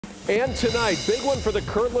And tonight, big one for the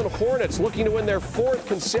Kirtland Hornets, looking to win their 4th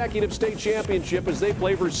consecutive state championship as they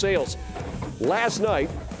play Versailles. Last night,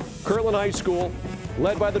 Kirtland High School,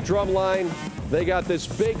 led by the drum line, they got this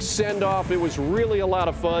big send-off. It was really a lot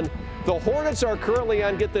of fun. The Hornets are currently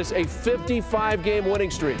on, get this, a 55-game winning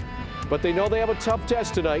streak. But they know they have a tough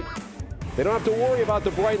test tonight. They don't have to worry about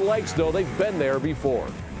the bright lights, though. They've been there before.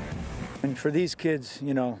 And for these kids,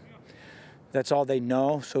 you know, that's all they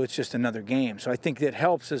know, so it's just another game. So I think that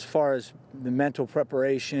helps as far as the mental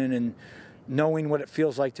preparation and knowing what it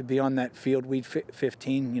feels like to be on that field. Week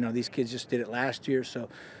 15, you know, these kids just did it last year. So,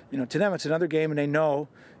 you know, to them it's another game, and they know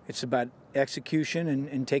it's about execution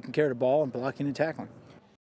and taking care of the ball and blocking and tackling.